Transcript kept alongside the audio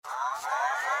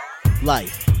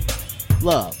life,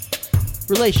 love,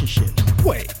 relationships.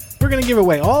 Wait, we're going to give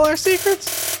away all our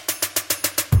secrets?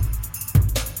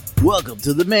 Welcome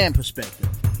to The Man Perspective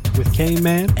With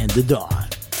K-Man and The Dawn.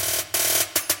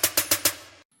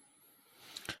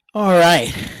 All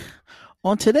right.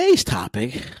 On today's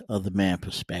topic of The Man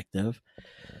Perspective,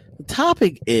 the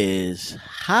topic is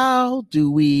how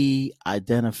do we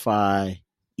identify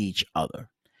each other?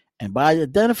 And by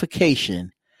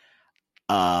identification,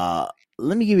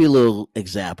 let me give you a little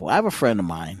example. I have a friend of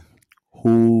mine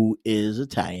who is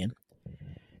Italian,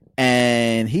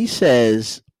 and he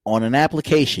says on an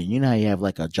application, you know how you have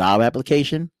like a job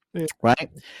application, right?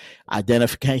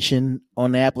 Identification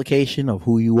on the application of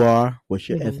who you are, what's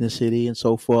your ethnicity, and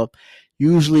so forth.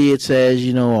 Usually it says,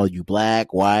 you know, are you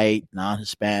black, white,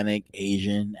 non-Hispanic,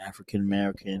 Asian,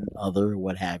 African-American, other,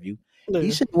 what have you. Yeah.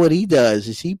 He said what he does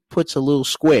is he puts a little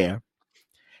square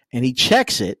and he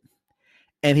checks it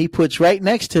and he puts right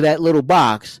next to that little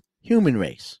box, human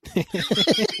race.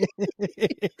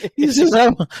 He says,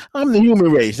 I'm the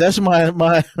human race. That's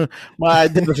my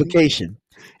identification.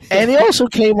 And he also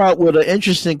came out with an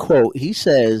interesting quote. He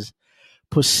says,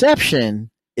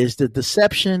 perception is the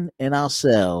deception in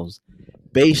ourselves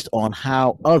based on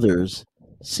how others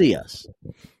see us.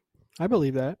 I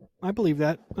believe that.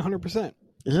 100%.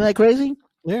 Isn't that crazy?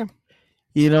 Yeah.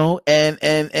 You know,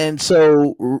 and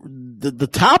so the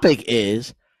topic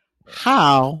is,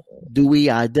 how do we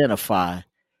identify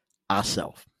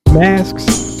ourselves?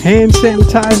 Masks, hand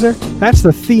sanitizer, that's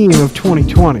the theme of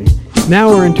 2020. Now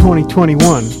we're in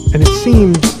 2021, and it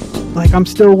seems like I'm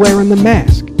still wearing the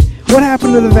mask. What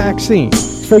happened to the vaccine?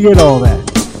 Forget all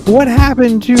that. What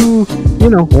happened to,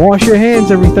 wash your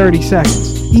hands every 30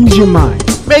 seconds? Ease your mind.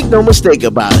 Make no mistake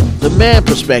about it. The Man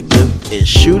Perspective is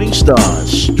shooting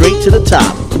stars straight to the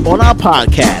top on our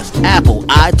podcast, Apple,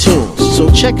 iTunes. So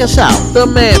check us out, The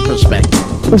Man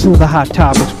Perspective. Listen to the hot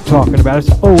topics we're talking about.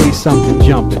 It's always something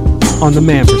jumping on The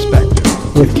Man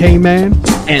Perspective with K-Man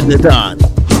and The Don.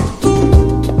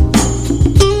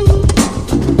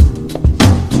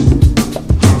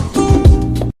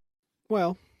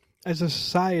 Well, as a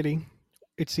society,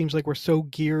 it seems like we're so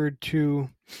geared to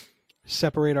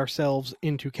separate ourselves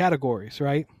into categories,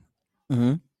 right?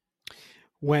 Mm-hmm.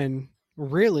 When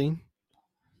really,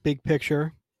 big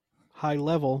picture, high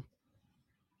level,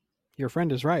 your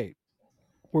friend is right.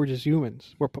 We're just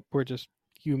humans. We're just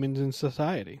humans in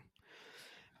society.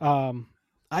 I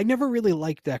never really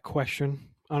liked that question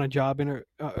on a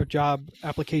job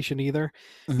application either,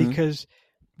 because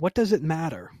what does it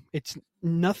matter? It's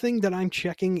nothing that I'm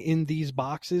checking in these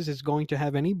boxes is going to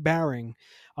have any bearing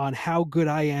on how good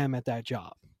I am at that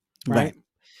job. Right?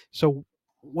 So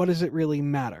what does it really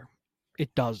matter?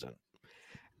 It doesn't.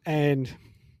 And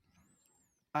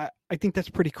I think that's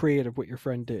pretty creative what your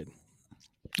friend did.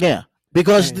 Yeah,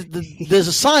 because there's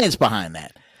a science behind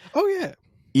that. Oh, yeah.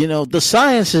 The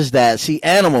science is that,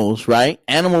 animals, right?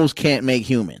 Animals can't make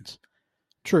humans.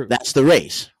 True. That's the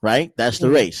race, right? That's the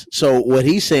race. So what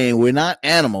he's saying, we're not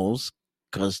animals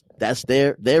because that's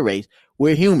their race.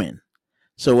 We're human.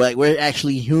 So we're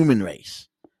actually human race.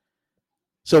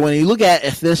 So when you look at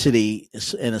ethnicity,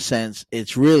 in a sense,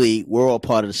 it's really, we're all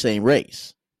part of the same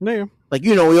race. Yeah. Like,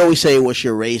 we always say, what's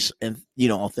your race? And,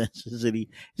 authenticity.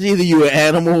 It's either you're an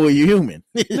animal or you're human.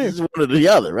 It's one or the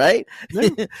other, right?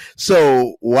 Yeah.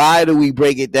 So why do we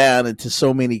break it down into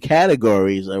so many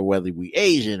categories of whether we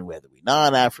Asian, whether we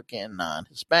non-African,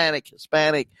 non-Hispanic,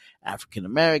 Hispanic,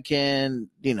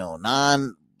 African-American,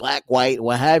 non-black, white,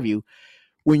 what have you,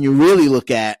 when you really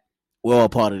look at, we're all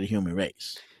part of the human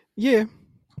race. Yeah.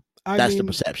 That's the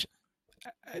perception.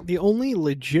 The only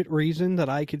legit reason that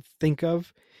I could think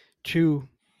of to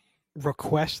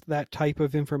request that type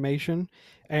of information,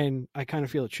 and I kind of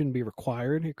feel it shouldn't be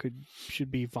required, should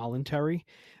be voluntary,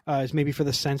 is maybe for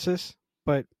the census.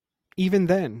 But even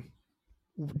then,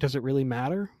 does it really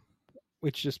matter?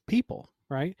 It's just people,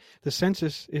 right? The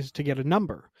census is to get a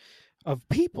number of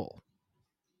people.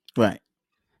 Right.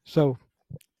 So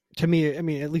to me,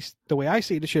 at least the way I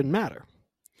see it, it shouldn't matter.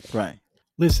 Right.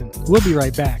 Listen, we'll be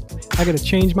right back. I got to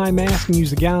change my mask and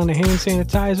use a gallon of hand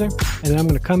sanitizer, and then I'm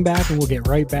going to come back and we'll get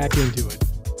right back into it.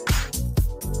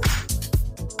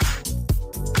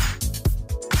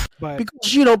 But,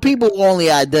 because, people only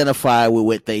identify with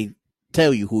what they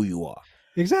tell you who you are.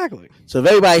 Exactly. So if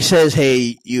everybody says,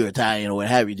 hey, you're Italian or what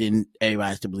have you, then everybody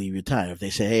has to believe you're Italian. If they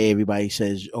say, hey, everybody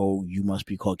says, oh, you must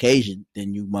be Caucasian,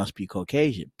 then you must be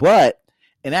Caucasian. But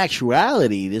in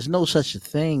actuality, there's no such a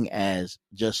thing as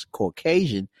just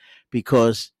Caucasian,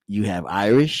 because you have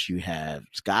Irish, you have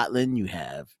Scotland, you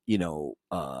have, England,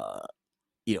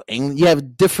 you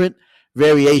have different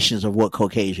variations of what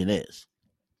Caucasian is.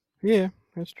 Yeah.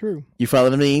 that's true. You follow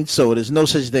what I mean? So there's no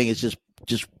such thing as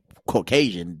just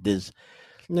Caucasian. There's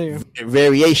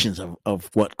variations of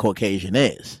what Caucasian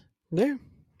is. Yeah,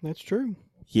 that's true.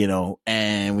 You know,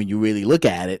 and when you really look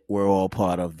at it, we're all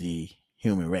part of the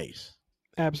human race.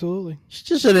 Absolutely. It's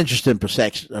just an interesting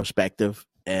perspective,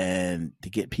 and to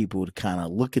get people to kind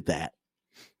of look at that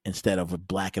instead of a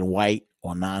black and white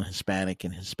or non-Hispanic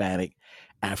and Hispanic,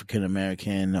 African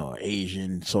American or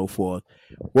Asian, so forth.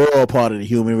 We're all part of the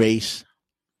human race,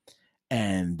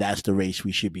 and that's the race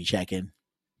we should be checking.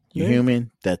 You're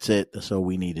human. That's it. That's all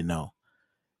we need to know.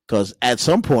 Because at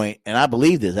some point, and I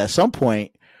believe this, at some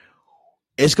point,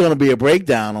 it's going to be a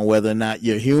breakdown on whether or not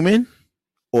you're human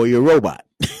or you're robot.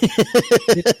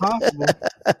 It's possible.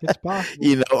 It's possible.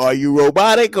 You know, are you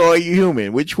robotic or are you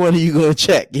human? Which one are you going to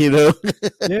check? You know?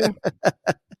 Yeah.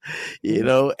 You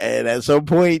know, and at some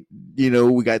point, you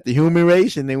know, we got the human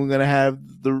race, and then we're gonna have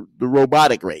the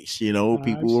robotic race. You know,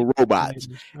 people who are robots,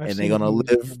 and they're gonna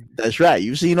live. That's right.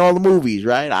 You've seen all the movies,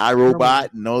 right? I,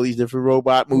 Robot, and all these different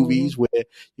robot movies where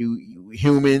you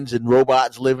humans and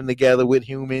robots living together with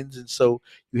humans, and so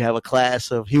you have a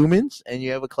class of humans and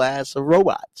you have a class of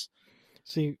robots.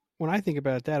 See, when I think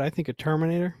about that, I think of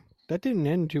Terminator. That didn't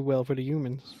end too well for the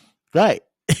humans. Right.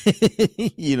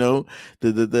 You know,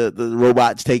 the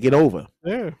robots taking over.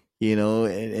 Yeah. You know,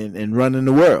 and running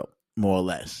the world, more or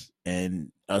less.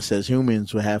 And us as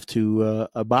humans will have to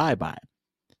abide by it.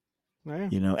 Yeah.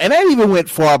 You know, and that even went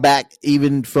far back,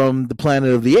 even from the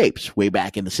Planet of the Apes, way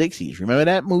back in the 60s. Remember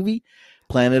that movie?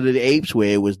 Planet of the Apes,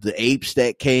 where it was the apes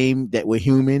that were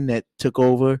human, that took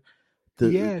over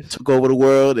the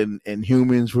world, and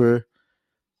humans were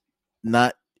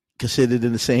not considered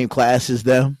in the same class as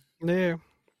them. Yeah.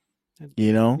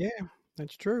 You know? Yeah,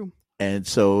 that's true. And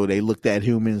so they looked at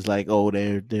humans like, oh,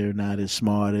 they're not as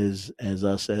smart as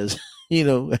us, as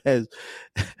as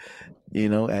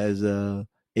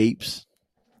apes.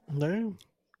 Yeah.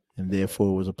 And therefore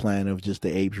it was a plan of just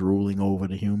the apes ruling over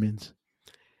the humans.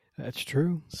 That's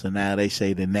true. So now they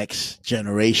say the next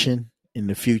generation in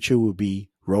the future will be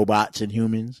robots and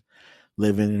humans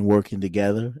living and working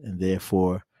together, and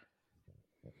therefore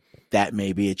that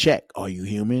may be a check. Are you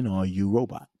human or are you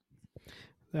robot?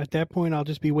 At that point, I'll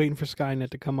just be waiting for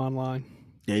Skynet to come online.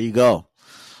 There you go.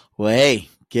 Well, hey,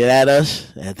 get at us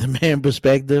at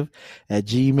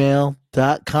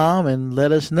themanperspective@gmail.com and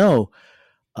let us know,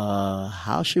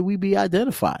 how should we be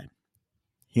identified?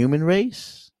 Human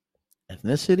race,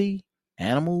 ethnicity,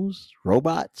 animals,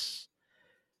 robots?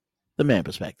 The Man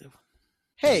Perspective.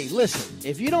 Hey, listen,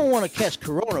 if you don't want to catch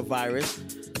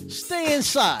coronavirus, stay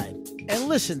inside and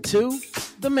listen to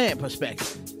The Man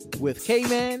Perspective with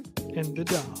K-Man and the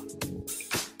Don.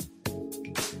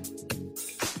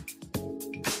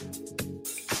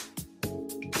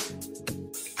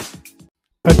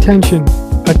 Attention,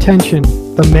 attention.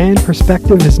 The Man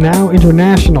Perspective is now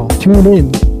international. Tune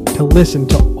in to listen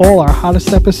to all our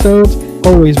hottest episodes.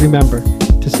 Always remember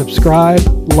to subscribe,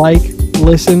 like,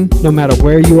 listen, no matter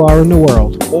where you are in the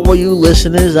world. All you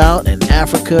listeners out in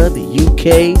Africa, the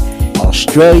UK,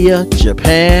 Australia,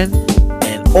 Japan,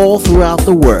 and all throughout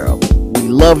the world, we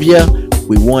love you.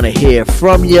 We want to hear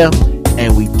from you,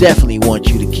 and we definitely want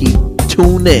you to keep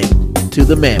tuned in to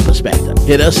The Man Perspective.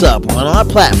 Hit us up on our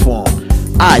platform,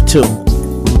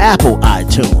 iTunes, Apple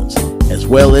iTunes, as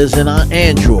well as in our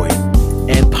Android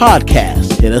and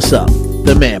podcast. Hit us up,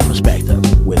 The Man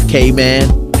Perspective with K-Man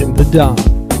and the Don.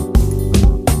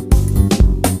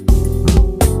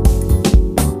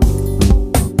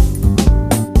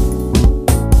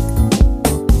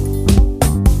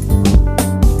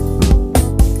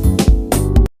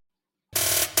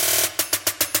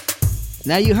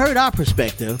 Now you heard our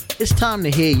perspective. It's time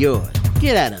to hear yours.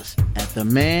 Get at us at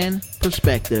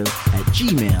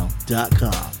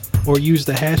themanperspective@gmail.com. Or use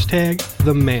the hashtag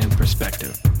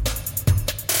 #TheManPerspective.